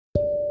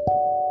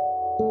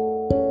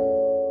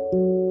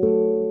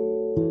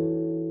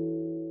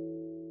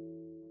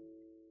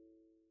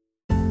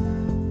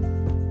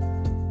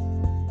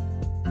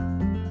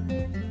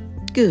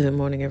Good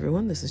morning,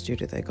 everyone. This is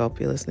Judith Akope.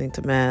 You're listening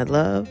to Mad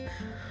Love.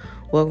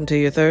 Welcome to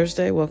your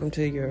Thursday. Welcome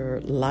to your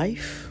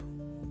life.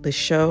 The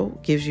show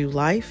gives you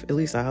life, at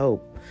least I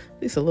hope.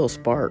 At least a little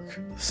spark,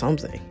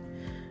 something.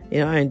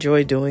 I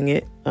enjoy doing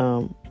it.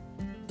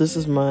 This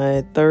is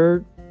my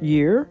third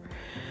year.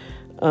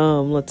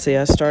 Let's see,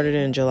 I started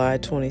in July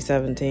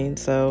 2017,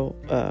 so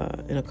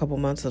in a couple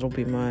months it'll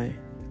be my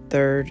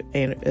third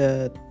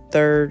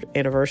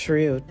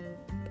anniversary of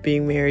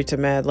being married to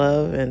Mad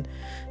Love and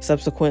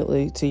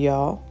subsequently to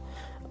y'all.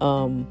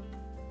 So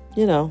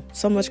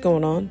much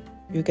going on.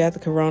 You got the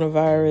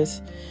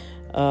coronavirus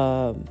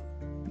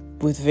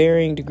with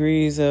varying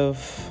degrees of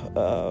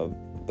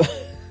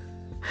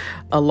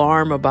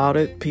alarm about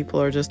it.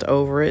 People are just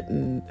over it,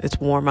 and it's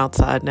warm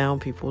outside now and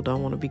people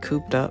don't want to be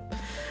cooped up.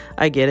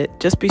 I get it.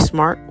 Just be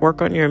smart,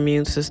 work on your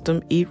immune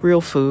system, eat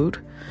real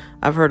food.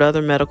 I've heard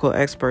other medical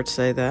experts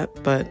say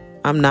that, but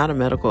I'm not a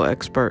medical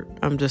expert.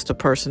 I'm just a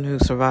person who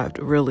survived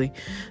a really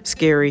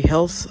scary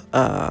health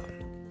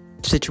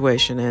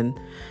situation. And,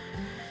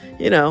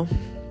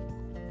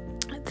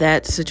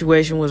 that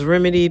situation was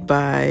remedied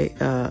by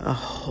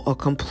a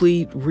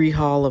complete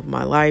rehaul of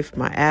my life,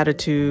 my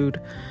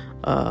attitude,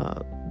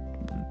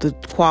 the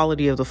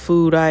quality of the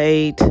food I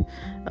ate,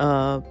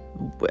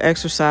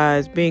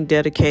 exercise, being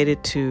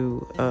dedicated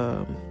to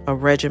a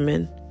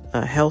regimen,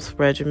 a health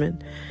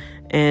regimen,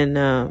 and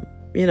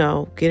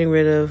getting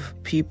rid of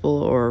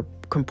people or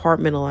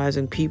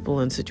compartmentalizing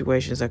people in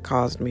situations that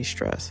caused me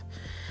stress.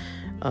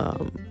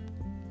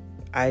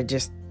 I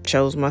just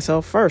chose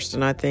myself first,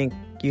 and I think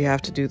you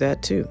have to do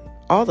that too,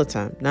 all the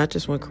time, not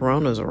just when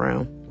Corona's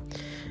around.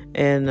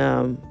 And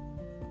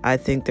I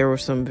think there were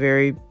some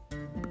very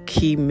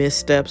key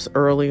missteps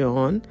early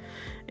on,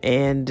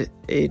 and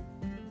it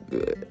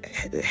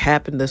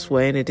happened this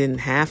way, and it didn't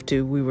have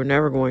to. We were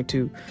never going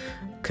to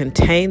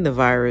contain the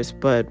virus,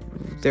 but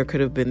there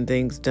could have been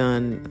things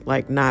done,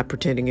 like not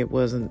pretending it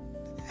wasn't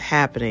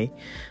happening,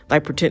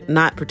 not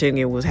pretending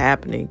it was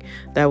happening.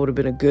 That would have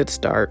been a good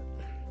start.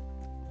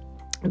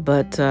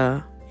 But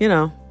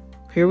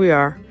here we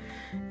are,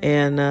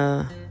 and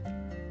I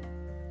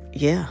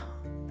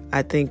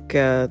think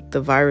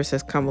the virus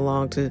has come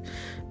along to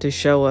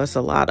show us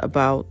a lot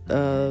about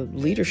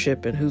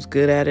leadership and who's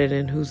good at it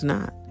and who's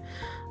not,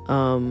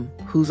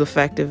 who's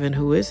effective and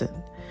who isn't.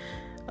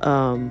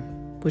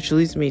 Which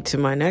leads me to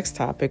my next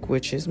topic,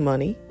 which is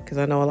money, because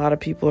I know a lot of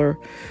people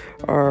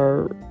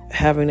are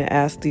having to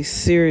ask these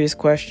serious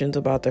questions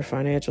about their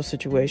financial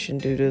situation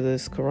due to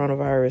this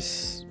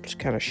coronavirus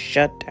kind of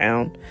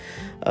shutdown.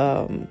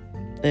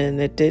 And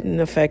it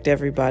didn't affect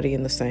everybody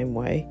in the same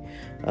way.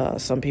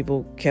 Some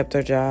people kept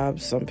their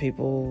jobs. Some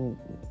people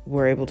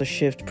were able to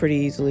shift pretty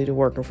easily to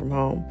working from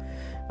home.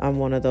 I'm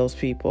one of those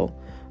people.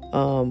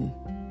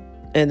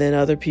 And then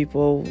other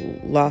people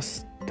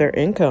lost their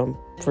income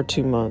for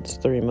 2 months,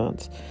 3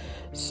 months.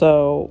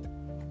 So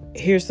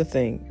here's the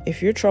thing.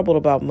 If you're troubled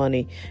about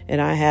money, and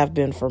I have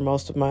been for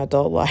most of my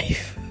adult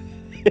life,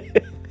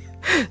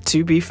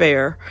 to be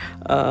fair,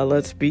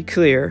 let's be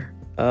clear.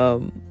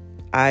 I'm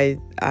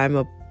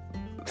a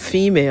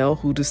female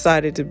who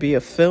decided to be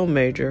a film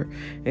major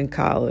in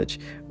college,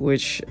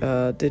 which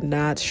did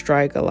not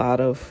strike a lot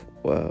of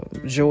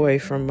joy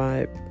from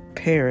my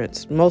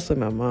parents, mostly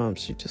my mom.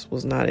 She just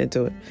was not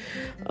into it.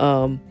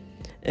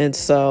 And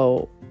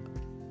so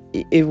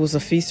it was a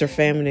feast or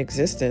famine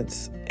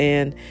existence.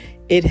 And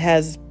it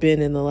has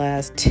been in the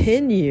last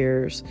 10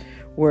 years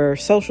where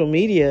social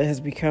media has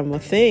become a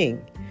thing.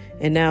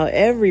 And now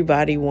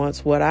everybody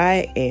wants what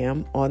I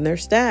am on their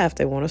staff.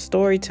 They want a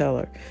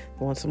storyteller.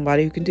 They want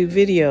somebody who can do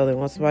video. They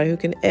want somebody who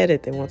can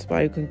edit. They want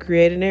somebody who can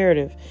create a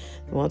narrative.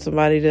 They want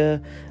somebody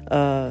to,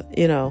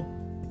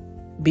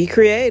 be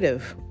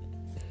creative.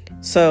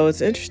 So it's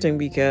interesting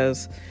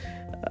because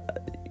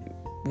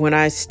when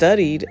I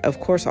studied, of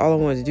course, all I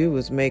wanted to do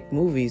was make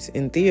movies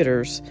in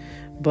theaters.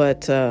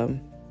 But,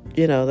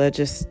 that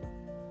just,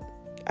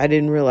 I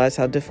didn't realize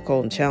how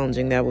difficult and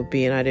challenging that would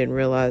be. And I didn't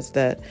realize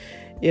that,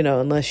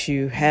 unless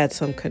you had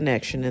some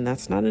connection, and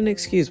that's not an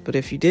excuse, but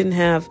if you didn't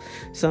have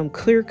some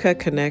clear-cut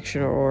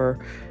connection or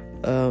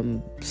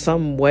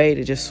some way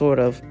to just sort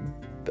of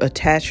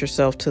attach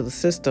yourself to the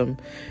system,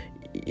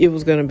 it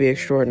was going to be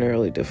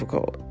extraordinarily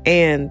difficult.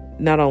 And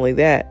not only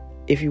that,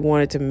 if you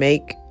wanted to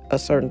make a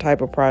certain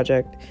type of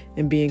project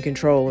and be in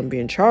control and be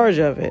in charge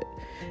of it,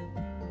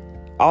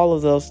 all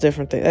of those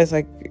different things, that's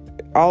like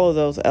all of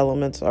those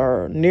elements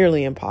are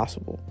nearly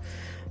impossible.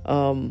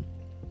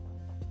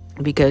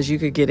 Because you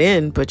could get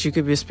in, but you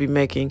could just be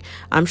making,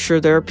 I'm sure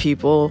there are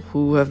people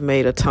who have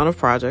made a ton of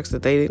projects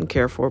that they didn't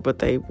care for, but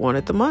they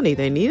wanted the money.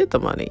 They needed the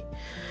money.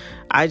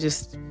 I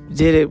just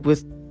did it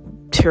with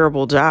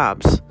terrible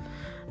jobs.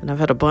 And I've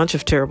had a bunch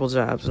of terrible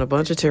jobs and a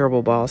bunch of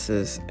terrible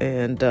bosses.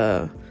 And,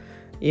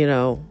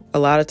 a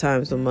lot of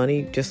times the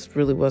money just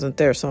really wasn't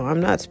there. So I'm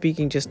not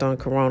speaking just on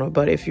Corona,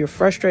 but if you're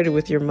frustrated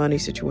with your money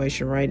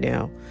situation right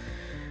now,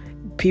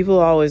 people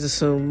always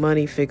assume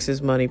money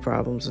fixes money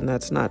problems, and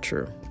that's not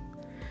true.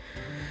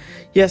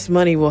 Yes,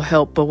 money will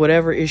help, but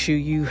whatever issue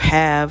you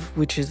have,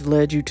 which has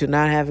led you to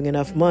not having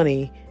enough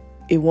money,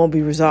 it won't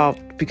be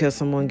resolved because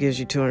someone gives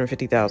you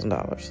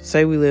 $250,000.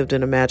 Say we lived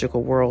in a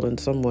magical world and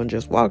someone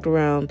just walked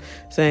around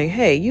saying,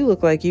 hey, you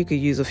look like you could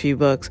use a few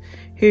bucks.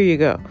 Here you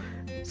go.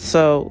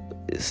 So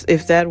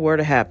if that were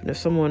to happen, if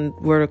someone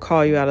were to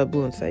call you out of the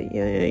blue and say,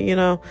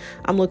 yeah,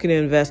 I'm looking to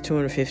invest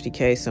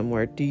 $250K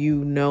somewhere. Do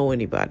you know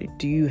anybody?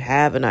 Do you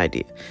have an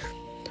idea?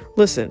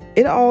 Listen,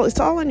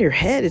 it's all in your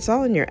head. It's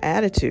all in your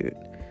attitude.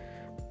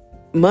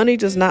 Money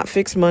does not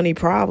fix money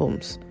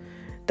problems.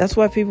 That's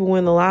why people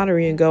win the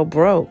lottery and go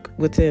broke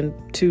within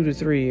 2 to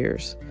 3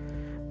 years.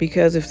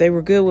 Because if they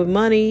were good with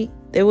money,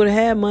 they would have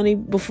had money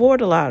before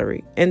the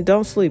lottery. And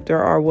don't sleep.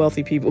 There are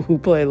wealthy people who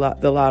play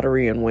the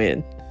lottery and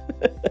win.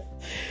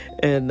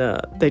 And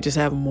they just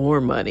have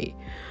more money.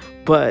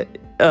 But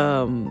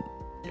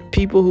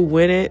people who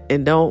win it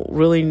and don't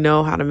really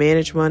know how to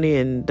manage money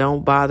and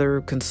don't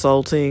bother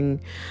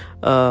consulting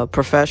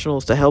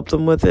professionals to help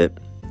them with it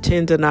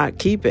tend to not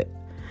keep it.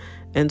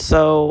 And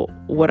so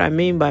what I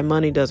mean by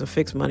money doesn't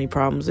fix money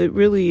problems, it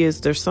really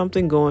is there's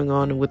something going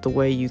on with the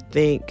way you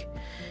think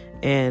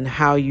and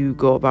how you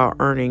go about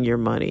earning your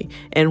money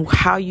and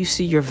how you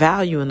see your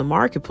value in the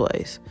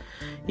marketplace.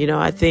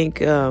 I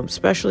think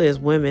especially as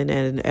women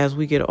and as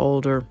we get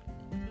older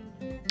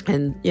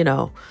and,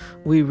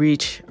 we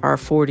reach our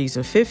 40s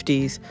and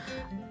 50s,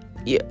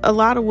 a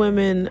lot of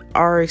women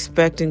are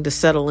expecting to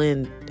settle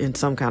in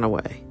some kind of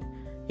way.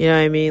 You know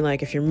what I mean?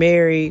 Like if you're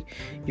married,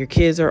 your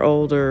kids are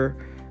older,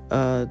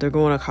 they're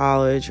going to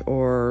college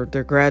or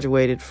they're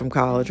graduated from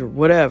college or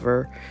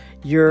whatever,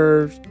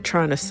 you're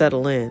trying to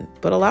settle in.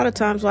 But a lot of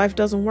times life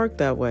doesn't work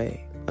that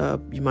way.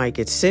 You might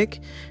get sick.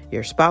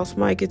 Your spouse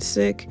might get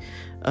sick.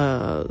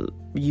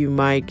 You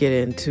might get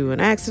into an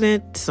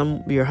accident.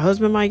 Your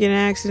husband might get in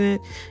an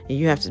accident and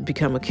you have to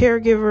become a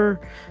caregiver.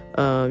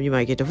 You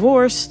might get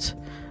divorced.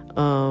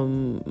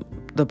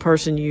 The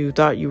person you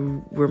thought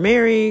you were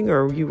marrying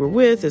or you were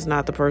with is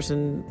not the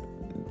person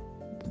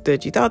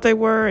that you thought they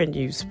were, and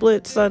you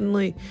split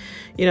suddenly.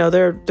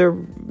 There are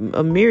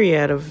a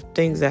myriad of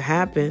things that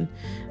happen,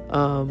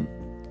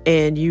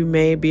 and you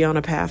may be on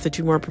a path that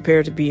you weren't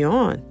prepared to be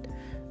on.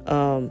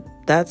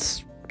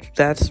 That's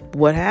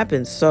what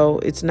happens. So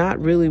it's not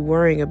really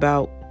worrying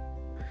about,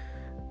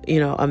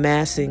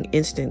 amassing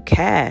instant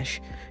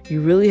cash. You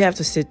really have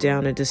to sit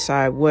down and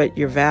decide what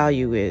your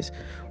value is.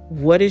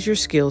 What is your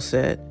skill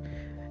set?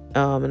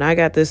 And I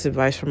got this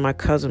advice from my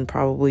cousin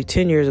probably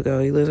 10 years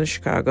ago. He lives in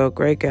Chicago,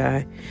 great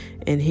guy.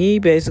 And he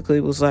basically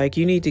was like,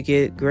 you need to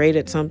get great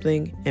at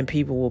something and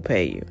people will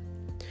pay you.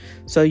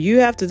 So you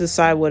have to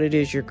decide what it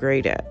is you're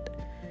great at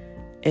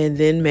and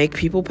then make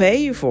people pay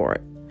you for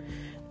it.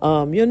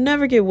 You'll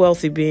never get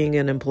wealthy being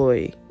an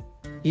employee.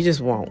 You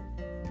just won't.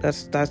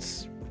 That's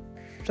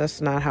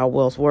not how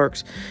wealth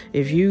works.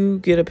 If you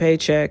get a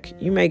paycheck,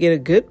 you may get a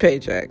good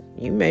paycheck.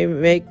 You may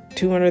make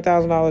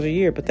 $200,000 a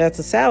year, but that's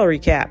a salary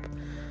cap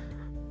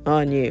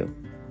on you.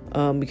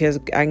 Because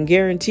I can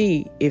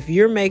guarantee if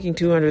you're making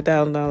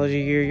 $200,000 a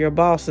year, your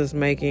boss is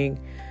making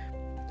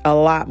a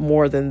lot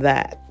more than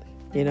that.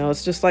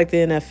 It's just like the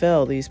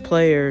NFL, these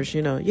players,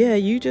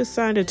 you just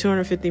signed a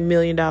 $250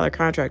 million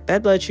contract.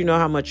 That lets you know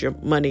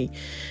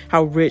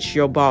how rich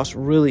your boss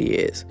really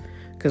is.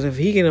 Because if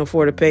he can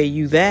afford to pay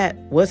you that,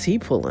 what's he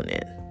pulling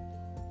in?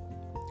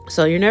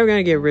 So you're never going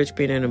to get rich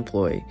being an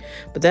employee.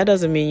 But that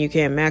doesn't mean you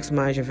can't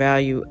maximize your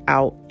value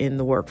out in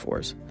the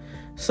workforce.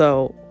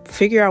 So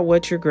figure out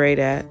what you're great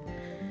at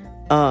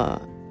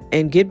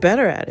and get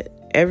better at it.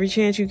 Every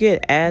chance you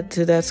get, add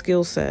to that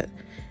skill set.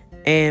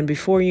 And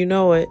before you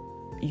know it,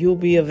 you'll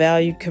be a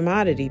valued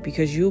commodity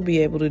because you'll be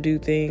able to do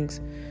things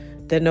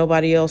that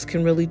nobody else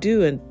can really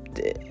do.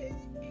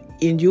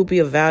 And you'll be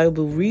a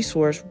valuable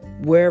resource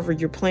wherever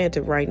you're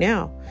planted right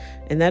now.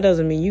 And that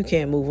doesn't mean you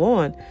can't move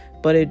on,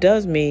 but it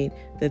does mean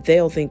that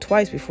they'll think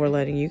twice before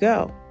letting you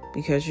go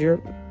because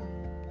you're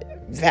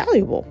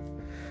valuable.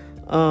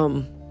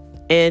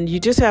 And you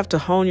just have to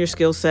hone your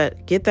skill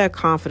set, get that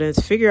confidence,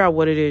 figure out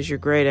what it is you're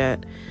great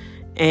at,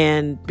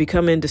 and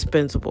become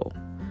indispensable.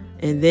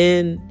 And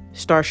then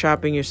start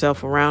shopping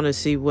yourself around and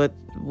see what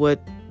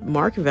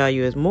market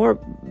value is.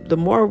 The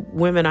more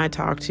women I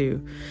talk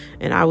to,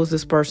 and I was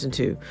this person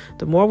too,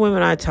 the more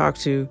women I talk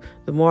to,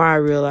 the more I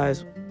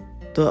realize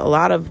a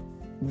lot of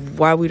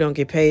why we don't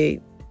get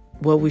paid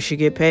what we should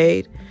get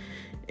paid.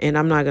 And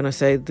I'm not going to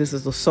say this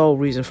is the sole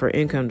reason for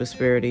income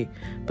disparity,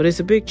 but it's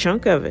a big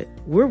chunk of it.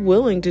 We're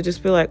willing to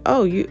just be like,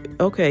 oh, you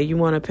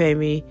want to pay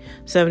me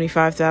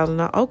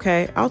 $75,000?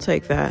 Okay, I'll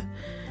take that.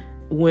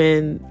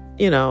 When,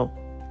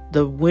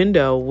 the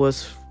window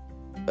was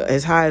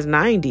as high as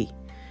 90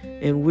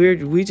 and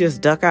we just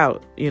duck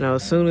out,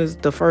 as soon as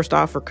the first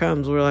offer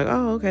comes, we're like,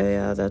 oh, okay,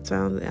 yeah,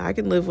 I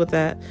can live with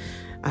that.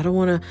 I don't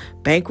want to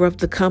bankrupt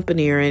the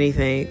company or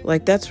anything.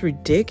 Like, that's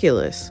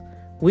ridiculous.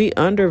 We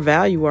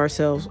undervalue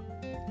ourselves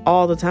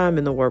all the time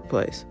in the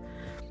workplace.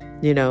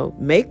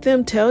 Make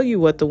them tell you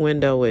what the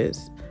window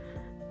is.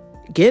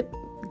 Get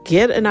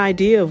an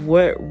idea of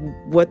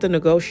what the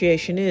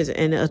negotiation is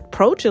and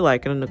approach it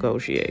like a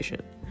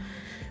negotiation.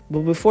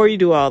 But before you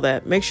do all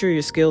that, make sure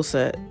your skill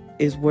set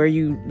is where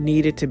you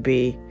need it to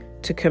be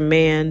to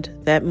command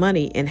that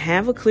money, and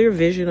have a clear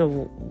vision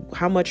of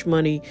how much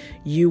money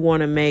you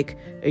want to make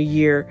a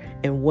year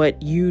and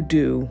what you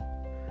do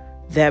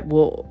that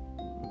will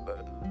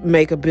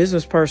make a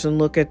business person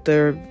look at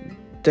their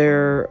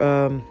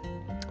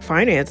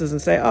finances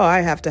and say, oh,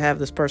 I have to have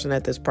this person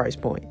at this price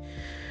point.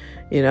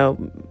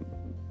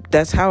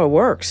 That's how it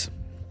works.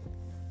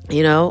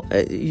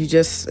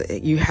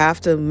 You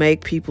have to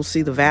make people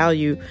see the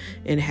value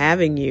in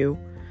having you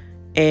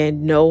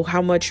and know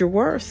how much you're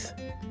worth.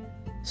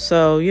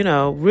 So,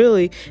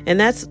 really, and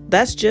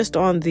that's just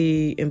on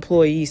the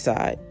employee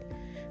side.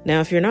 Now,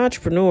 if you're an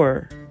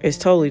entrepreneur, it's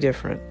totally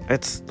different.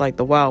 It's like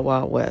the wild,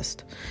 wild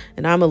west.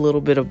 And I'm a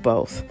little bit of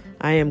both.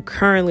 I am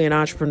currently an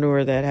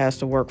entrepreneur that has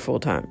to work full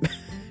time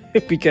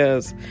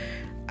because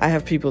I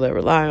have people that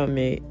rely on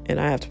me and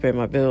I have to pay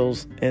my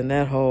bills. And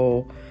that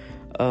whole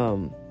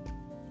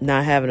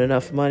not having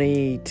enough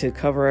money to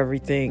cover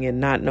everything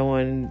and not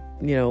knowing,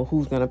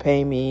 who's going to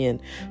pay me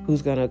and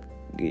who's going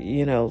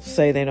to,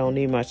 say they don't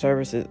need my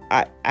services.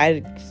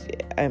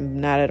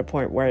 I'm not at a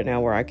point right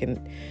now where I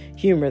can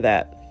humor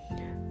that.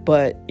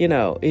 But,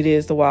 it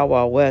is the wild,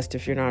 wild west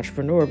if you're an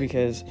entrepreneur,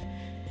 because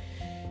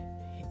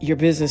your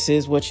business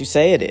is what you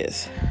say it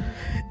is.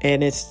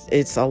 And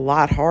it's a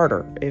lot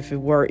harder. If it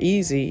were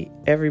easy,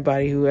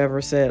 everybody who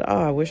ever said, oh,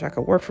 I wish I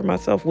could work for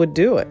myself would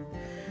do it.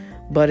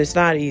 But it's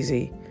not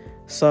easy.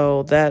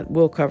 So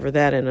we'll cover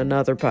that in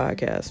another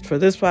podcast. For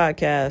this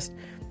podcast,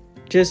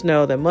 just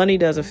know that money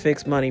doesn't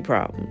fix money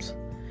problems.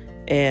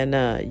 And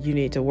you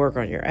need to work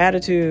on your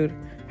attitude,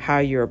 how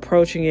you're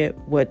approaching it,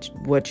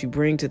 what you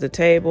bring to the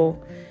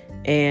table.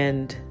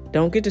 And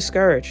don't get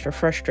discouraged or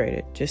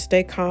frustrated. Just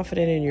stay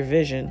confident in your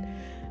vision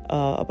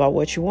about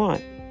what you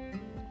want.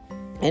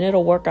 And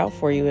it'll work out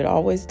for you. It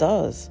always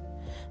does.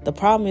 The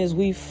problem is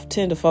we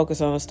tend to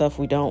focus on the stuff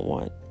we don't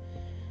want.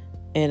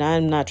 And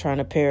I'm not trying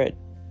to parrot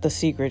the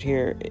secret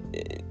here.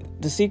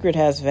 The secret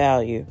has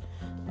value,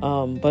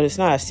 but it's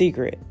not a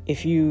secret.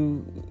 If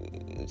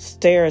you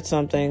stare at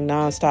something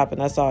nonstop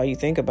and that's all you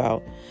think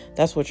about,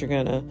 that's what you're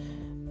gonna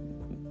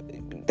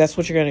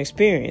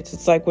experience.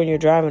 It's like when you're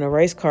driving a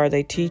race car,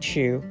 they teach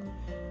you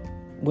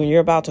when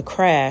you're about to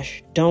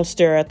crash, don't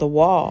stare at the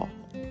wall.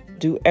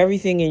 Do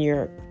everything in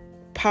your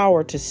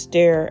power to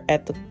stare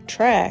at the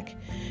track,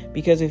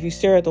 because if you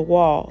stare at the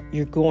wall,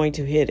 you're going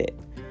to hit it.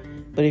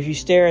 But if you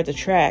stare at the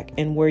track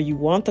and where you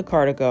want the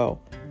car to go,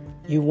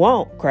 you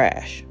won't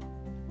crash.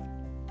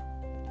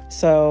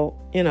 So,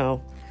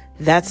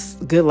 that's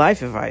good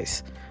life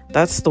advice.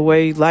 That's the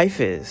way life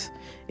is.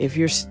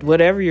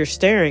 Whatever you're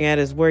staring at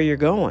is where you're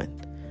going.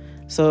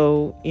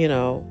 So,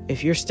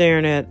 if you're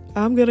staring at,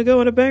 I'm going to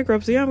go into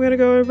bankruptcy,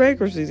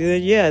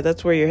 then yeah,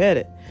 that's where you're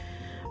headed.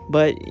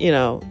 But, you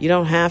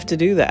don't have to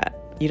do that.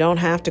 You don't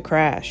have to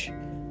crash.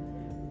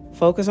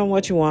 Focus on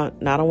what you want,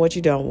 not on what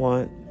you don't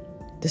want.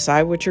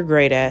 Decide what you're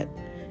great at.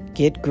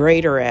 Get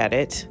greater at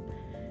it.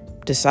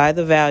 Decide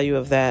the value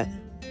of that.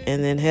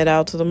 And then head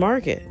out to the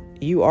market.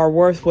 You are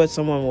worth what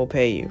someone will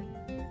pay you.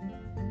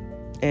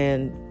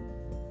 And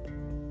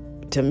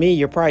to me,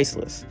 you're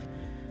priceless.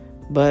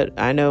 But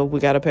I know we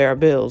got to pay our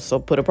bills, so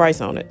put a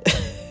price on it.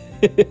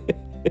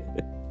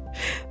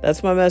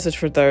 That's my message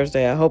for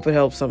Thursday. I hope it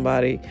helps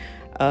somebody.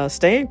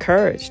 Stay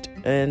encouraged.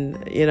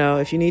 And,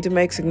 if you need to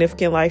make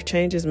significant life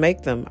changes,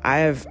 make them. I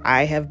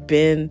have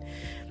been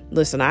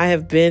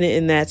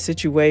in that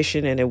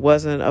situation, and it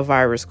wasn't a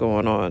virus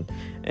going on,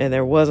 and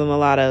there wasn't a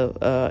lot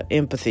of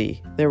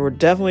empathy. There were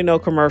definitely no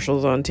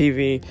commercials on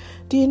TV.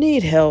 Do you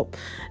need help?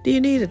 Do you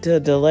need to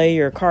delay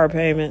your car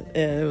payment?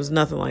 It was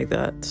nothing like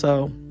that.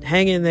 So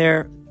hang in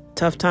there.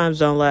 Tough times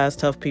don't last.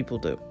 Tough people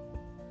do.